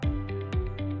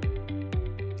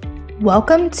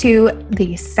Welcome to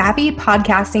the Savvy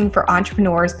Podcasting for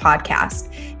Entrepreneurs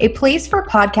podcast, a place for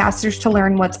podcasters to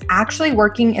learn what's actually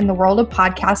working in the world of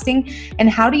podcasting and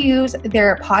how to use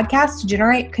their podcast to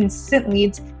generate consistent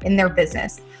leads in their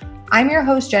business. I'm your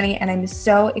host, Jenny, and I'm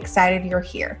so excited you're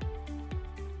here.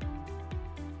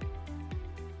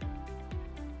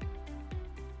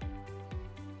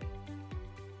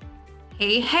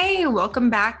 Hey, welcome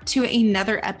back to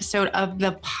another episode of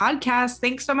the podcast.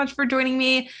 Thanks so much for joining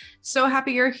me. So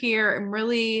happy you're here. I'm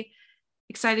really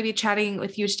excited to be chatting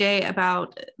with you today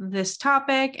about this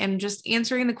topic and just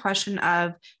answering the question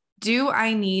of, do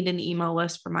I need an email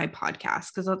list for my podcast?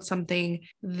 Because that's something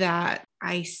that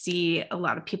I see a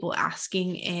lot of people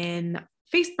asking in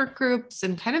Facebook groups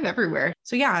and kind of everywhere.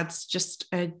 So yeah, it's just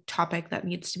a topic that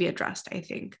needs to be addressed, I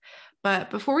think.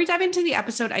 But before we dive into the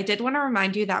episode, I did want to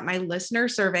remind you that my listener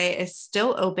survey is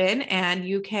still open and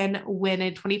you can win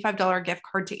a $25 gift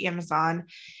card to Amazon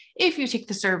if you take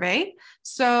the survey.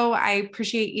 So I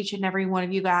appreciate each and every one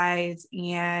of you guys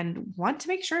and want to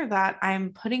make sure that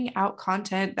I'm putting out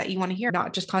content that you want to hear,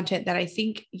 not just content that I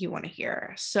think you want to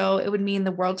hear. So it would mean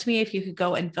the world to me if you could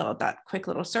go and fill out that quick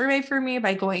little survey for me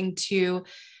by going to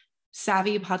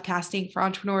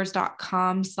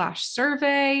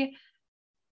savvypodcastingforentrepreneurs.com/survey.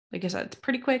 Like I said, it's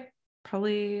pretty quick,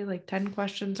 probably like 10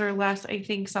 questions or less, I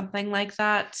think, something like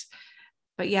that.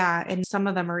 But yeah, and some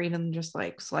of them are even just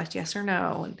like select yes or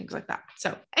no and things like that.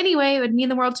 So anyway, it would mean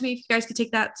the world to me if you guys could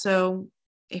take that. So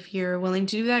if you're willing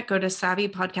to do that, go to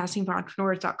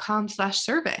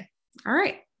savvypodcastingforentrepreneurs.com/survey. All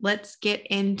right, let's get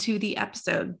into the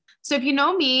episode. So if you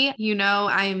know me, you know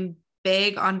I'm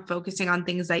big on focusing on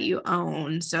things that you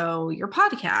own. So your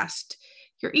podcast,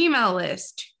 your email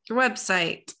list, your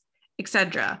website,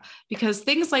 etc. Because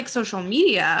things like social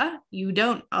media, you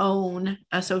don't own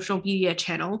a social media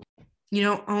channel. You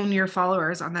don't own your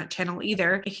followers on that channel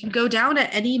either. It can go down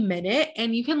at any minute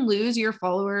and you can lose your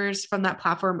followers from that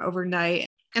platform overnight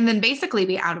and then basically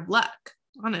be out of luck,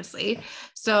 honestly.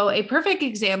 So a perfect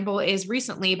example is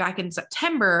recently back in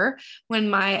September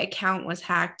when my account was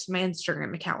hacked, my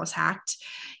Instagram account was hacked,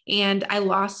 and I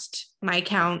lost my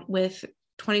account with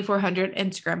 2,400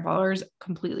 Instagram followers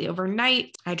completely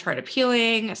overnight. I tried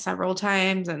appealing several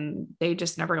times and they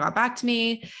just never got back to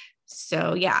me.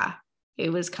 So yeah,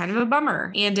 it was kind of a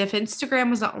bummer. And if Instagram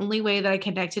was the only way that I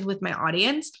connected with my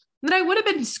audience, then I would have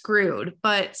been screwed.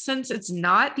 But since it's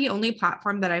not the only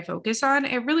platform that I focus on,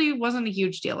 it really wasn't a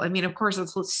huge deal. I mean, of course,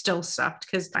 it's still sucked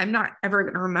because I'm not ever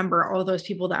going to remember all those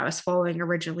people that I was following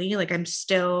originally. Like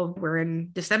we're in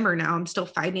December now, I'm still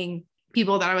finding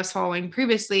people that I was following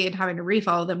previously and having to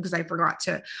refollow them because I forgot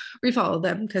to refollow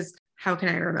them because how can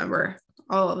I remember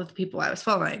all of the people I was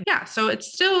following? Yeah, so it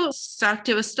still sucked.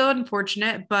 It was still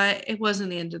unfortunate, but it wasn't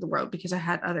the end of the world because I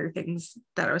had other things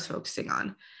that I was focusing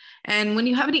on. And when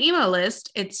you have an email list,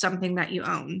 it's something that you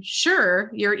own.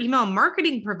 Sure, your email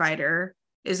marketing provider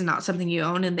is not something you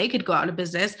own and they could go out of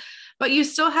business, but you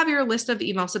still have your list of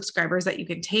email subscribers that you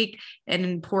can take and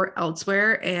import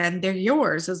elsewhere, and they're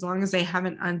yours as long as they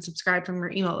haven't unsubscribed from your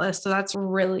email list. So that's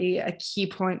really a key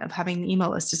point of having an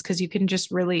email list, is because you can just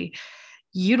really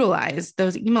utilize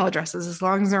those email addresses as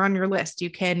long as they're on your list. You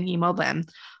can email them.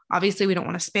 Obviously, we don't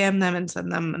want to spam them and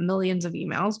send them millions of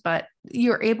emails, but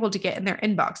you're able to get in their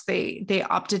inbox. They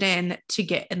opted in to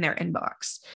get in their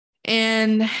inbox.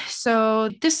 And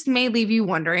so this may leave you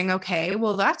wondering, okay,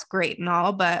 well, that's great and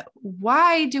all, but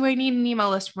why do I need an email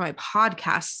list for my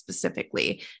podcast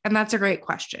specifically? And that's a great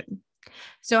question.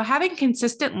 So having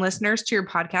consistent listeners to your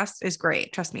podcast is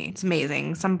great. Trust me, it's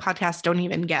amazing. Some podcasts don't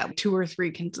even get 2 or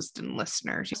 3 consistent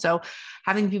listeners. So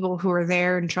having people who are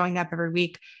there and showing up every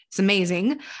week is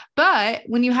amazing. But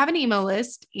when you have an email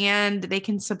list and they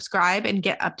can subscribe and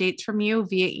get updates from you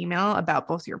via email about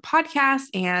both your podcast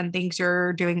and things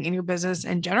you're doing in your business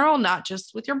in general, not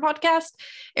just with your podcast,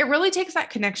 it really takes that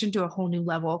connection to a whole new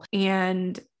level.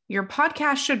 And your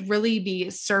podcast should really be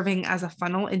serving as a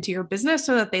funnel into your business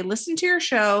so that they listen to your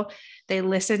show, they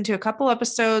listen to a couple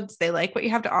episodes, they like what you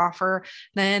have to offer.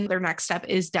 Then their next step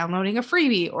is downloading a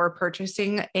freebie or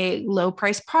purchasing a low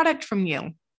price product from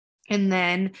you. And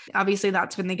then obviously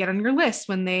that's when they get on your list,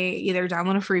 when they either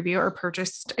download a freebie or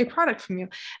purchased a product from you.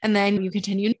 And then you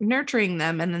continue nurturing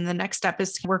them. And then the next step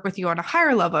is to work with you on a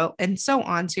higher level and so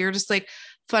on. So you're just like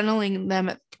funneling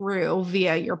them through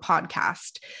via your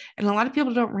podcast. And a lot of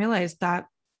people don't realize that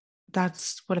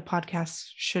that's what a podcast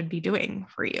should be doing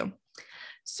for you.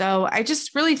 So I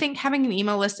just really think having an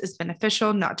email list is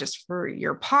beneficial, not just for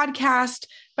your podcast,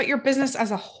 but your business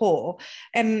as a whole.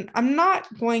 And I'm not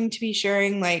going to be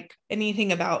sharing like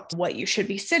anything about what you should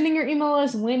be sending your email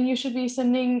list, when you should be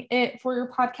sending it for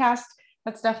your podcast.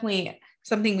 That's definitely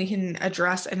something we can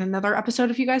address in another episode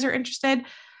if you guys are interested.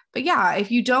 But yeah,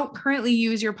 if you don't currently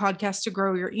use your podcast to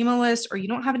grow your email list, or you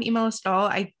don't have an email list at all,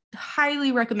 I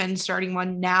highly recommend starting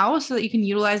one now so that you can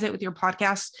utilize it with your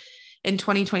podcast in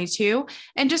 2022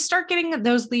 and just start getting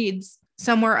those leads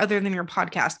somewhere other than your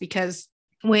podcast. Because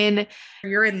when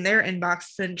you're in their inbox,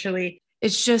 essentially,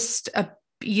 it's just a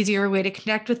easier way to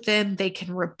connect with them. They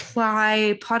can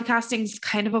reply. Podcasting is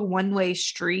kind of a one-way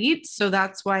street. So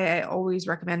that's why I always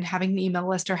recommend having an email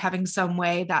list or having some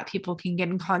way that people can get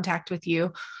in contact with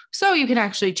you so you can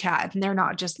actually chat and they're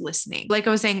not just listening. Like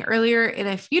I was saying earlier, in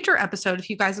a future episode, if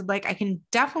you guys would like, I can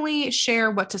definitely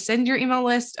share what to send your email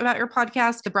list about your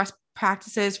podcast, the best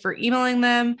practices for emailing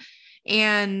them,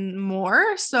 and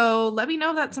more. So let me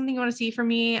know if that's something you want to see from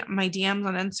me. My DMs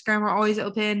on Instagram are always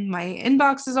open. My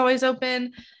inbox is always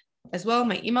open as well.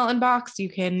 My email inbox, you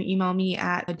can email me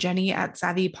at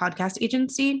Jenny@Savvy Podcast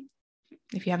Agency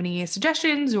if you have any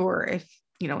suggestions, or if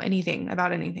you know anything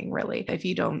about anything really, if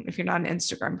you're not an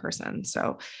Instagram person.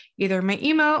 So either my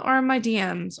email or my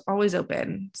DMs always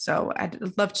open. So I'd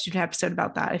love to do an episode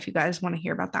about that if you guys want to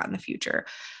hear about that in the future.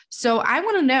 So I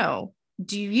want to know,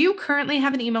 do you currently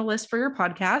have an email list for your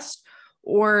podcast,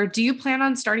 or do you plan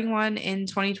on starting one in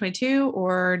 2022,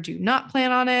 or do not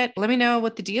plan on it? Let me know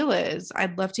what the deal is.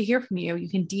 I'd love to hear from you. You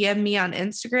can DM me on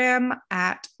Instagram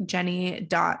at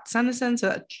Jenny.Suneson. So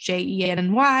that's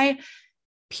JENNY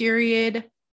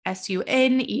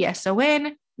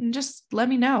 _SUNESON. And just let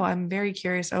me know. I'm very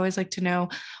curious. I always like to know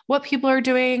what people are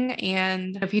doing.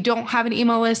 And if you don't have an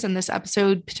email list and this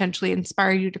episode potentially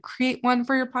inspired you to create one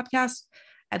for your podcast,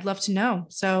 I'd love to know.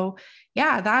 So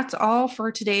yeah, that's all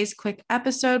for today's quick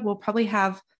episode. We'll probably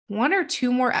have 1 or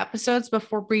 2 more episodes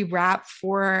before we wrap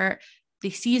for the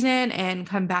season and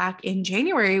come back in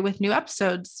January with new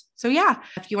episodes. So yeah,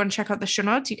 if you want to check out the show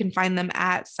notes, you can find them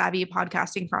at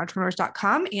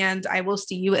savvypodcastingforentrepreneurs.com, and I will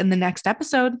see you in the next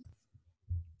episode.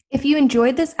 If you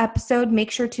enjoyed this episode, make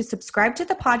sure to subscribe to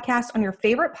the podcast on your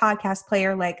favorite podcast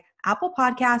player like Apple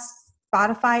Podcasts,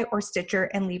 Spotify, or Stitcher,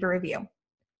 and leave a review.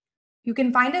 You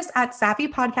can find us at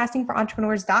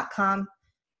savvypodcastingforentrepreneurs.com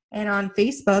and on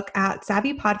Facebook at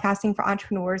Savvy Podcasting for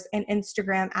Entrepreneurs and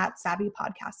Instagram at Savvy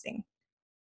Podcasting.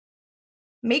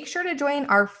 Make sure to join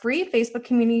our free Facebook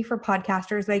community for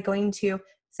podcasters by going to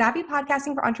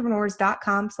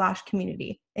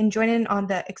savvypodcastingforentrepreneurs.com/community and join in on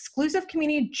the exclusive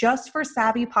community just for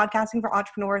Savvy Podcasting for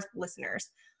Entrepreneurs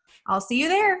listeners. I'll see you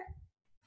there.